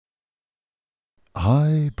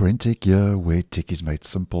Hi, BrenTech here, where tech is made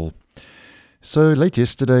simple. So late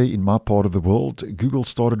yesterday in my part of the world, Google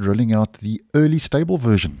started rolling out the early stable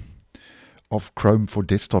version of Chrome for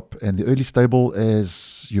desktop. And the early stable,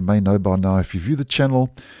 as you may know by now, if you view the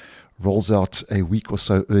channel, rolls out a week or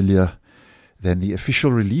so earlier than the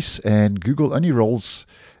official release. And Google only rolls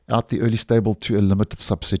out the early stable to a limited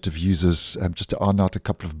subset of users, just to iron out a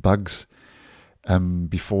couple of bugs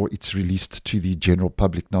before it's released to the general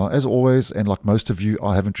public. Now, as always, and like most of you,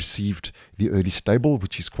 I haven't received the early stable,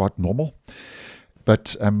 which is quite normal.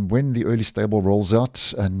 But when the early stable rolls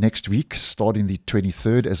out next week, starting the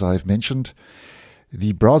 23rd, as I've mentioned,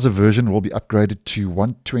 the browser version will be upgraded to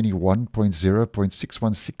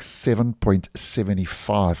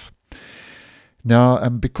 121.0.6167.75. Now,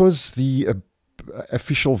 because the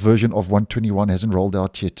official version of 121 hasn't rolled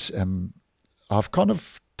out yet, I've kind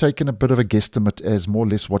of taken a bit of a guesstimate as more or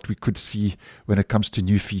less what we could see when it comes to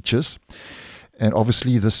new features. And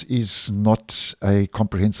obviously this is not a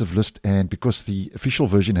comprehensive list, and because the official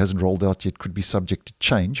version hasn't rolled out yet, could be subject to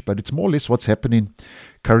change, but it's more or less what's happening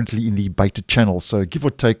currently in the beta channel. So give or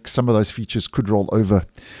take, some of those features could roll over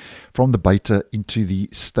from the beta into the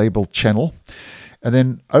stable channel. And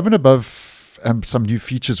then over and above some new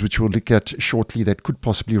features which we'll look at shortly that could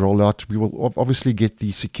possibly roll out, we will obviously get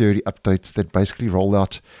the security updates that basically roll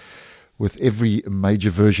out with every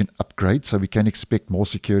major version upgrade, so we can expect more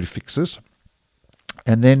security fixes.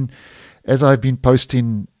 And then, as I've been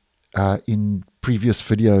posting in previous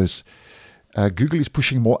videos, Google is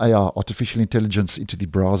pushing more AI, artificial intelligence, into the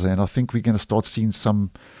browser, and I think we're going to start seeing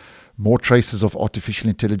some more traces of artificial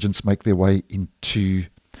intelligence make their way into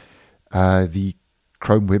the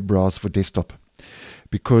Chrome web browser for desktop,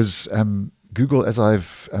 because Google, as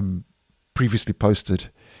I've previously posted,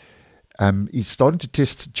 is starting to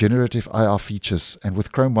test generative AI features, and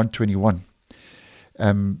with Chrome 121,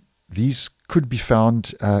 these could be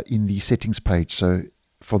found in the settings page. So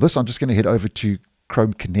for this, I'm just going to head over to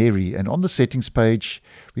Chrome Canary, and on the settings page,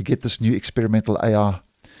 we get this new experimental AI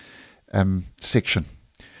section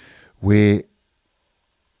where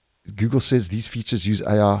Google says these features use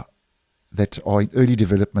AI that are in early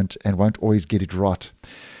development and won't always get it right.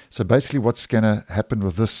 So basically what's going to happen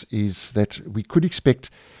with this is that we could expect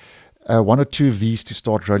one or two of these to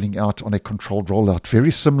start rolling out on a controlled rollout,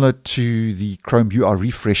 very similar to the Chrome UI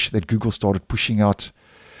refresh that Google started pushing out,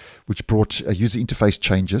 which brought user interface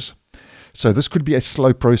changes. So this could be a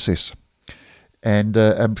slow process. And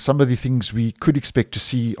some of the things we could expect to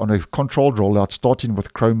see on a controlled rollout, starting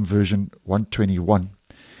with Chrome version 121,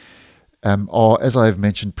 are, as I have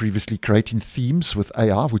mentioned previously, creating themes with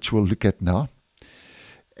AI, which we'll look at now.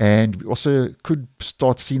 And we also could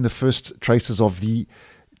start seeing the first traces of the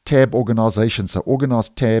tab organization, so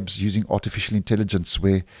organized tabs using artificial intelligence,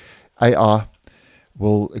 where AI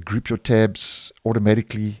will group your tabs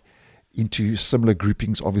automatically into similar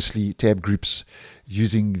groupings, obviously tab groups,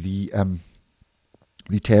 using the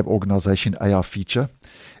tab organization AI feature.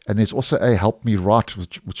 And there's also a help me write,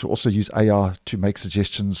 which will also use AI to make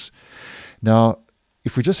suggestions. Now,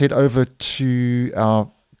 if we just head over to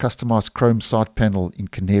our customized Chrome side panel in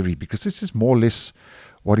Canary, because this is more or less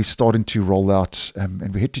what is starting to roll out,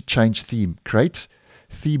 and we had to change theme, create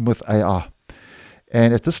theme with AI.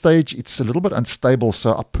 And at this stage, it's a little bit unstable,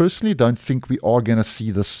 so I personally don't think we are going to see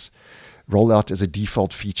this roll out as a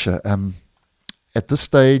default feature. At this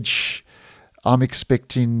stage, I'm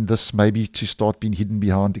expecting this maybe to start being hidden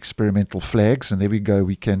behind experimental flags, and there we go.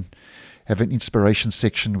 We can have an inspiration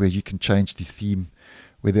section where you can change the theme,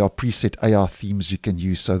 where there are preset AI themes you can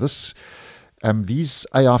use. So this, these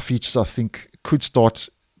AI features, I think, could start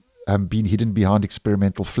being hidden behind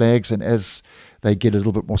experimental flags, and as they get a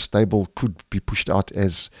little bit more stable, could be pushed out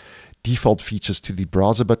as default features to the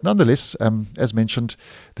browser. But nonetheless, as mentioned,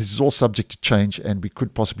 this is all subject to change, and we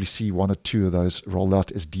could possibly see one or two of those roll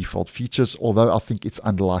out as default features, although I think it's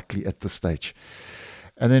unlikely at this stage.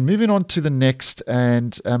 And then moving on to the next,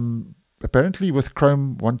 and apparently with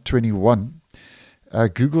Chrome 121,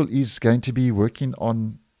 Google is going to be working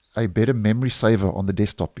on a better memory saver on the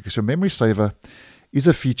desktop, because your memory saver is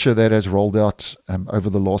a feature that has rolled out over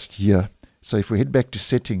the last year. So if we head back to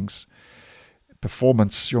settings,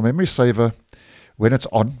 performance, your memory saver, when it's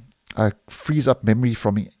on, frees up memory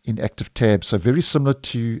from inactive tabs. So very similar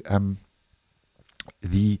to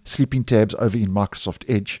the sleeping tabs over in Microsoft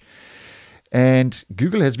Edge. And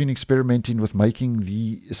Google has been experimenting with making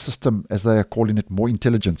the system, as they are calling it, more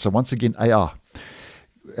intelligent. So once again, AI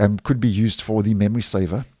could be used for the memory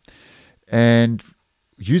saver. And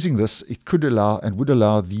using this, it could allow and would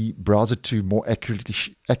allow the browser to more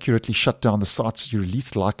accurately shut down the sites you're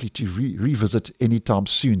least likely to revisit anytime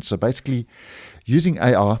soon. So basically, using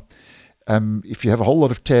AI, If you have a whole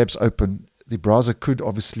lot of tabs open, the browser could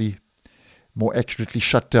obviously more accurately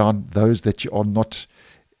shut down those that you are not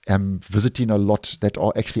visiting a lot, that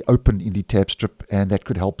are actually open in the tab strip, and that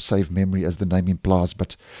could help save memory, as the name implies.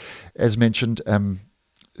 But as mentioned,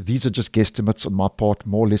 these are just guesstimates on my part,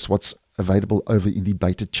 more or less what's available over in the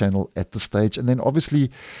beta channel at this stage. And then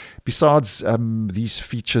obviously, besides these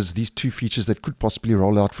features, these two features that could possibly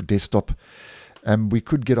roll out for desktop, we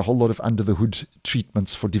could get a whole lot of under the hood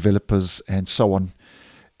treatments for developers and so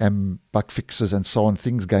on, bug fixes and so on,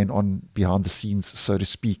 things going on behind the scenes, so to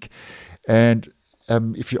speak. And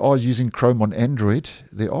if you are using Chrome on Android,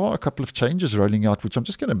 there are a couple of changes rolling out, which I'm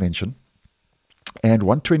just going to mention. And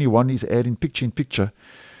 121 is adding picture-in-picture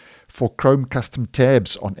for Chrome custom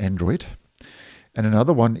tabs on Android. And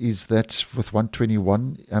another one is that with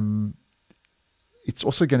 121, it's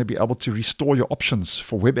also going to be able to restore your options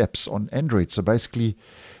for web apps on Android. So basically,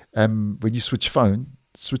 when you switch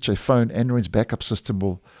a phone, Android's backup system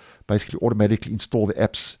will basically automatically install the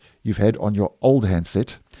apps you've had on your old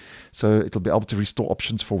handset. So it'll be able to restore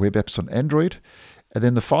options for web apps on Android. And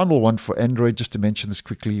then the final one for Android, just to mention this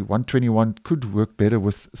quickly, 121 could work better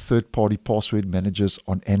with third-party password managers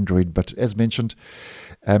on Android. But as mentioned,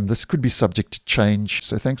 this could be subject to change.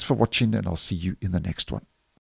 So thanks for watching, and I'll see you in the next one.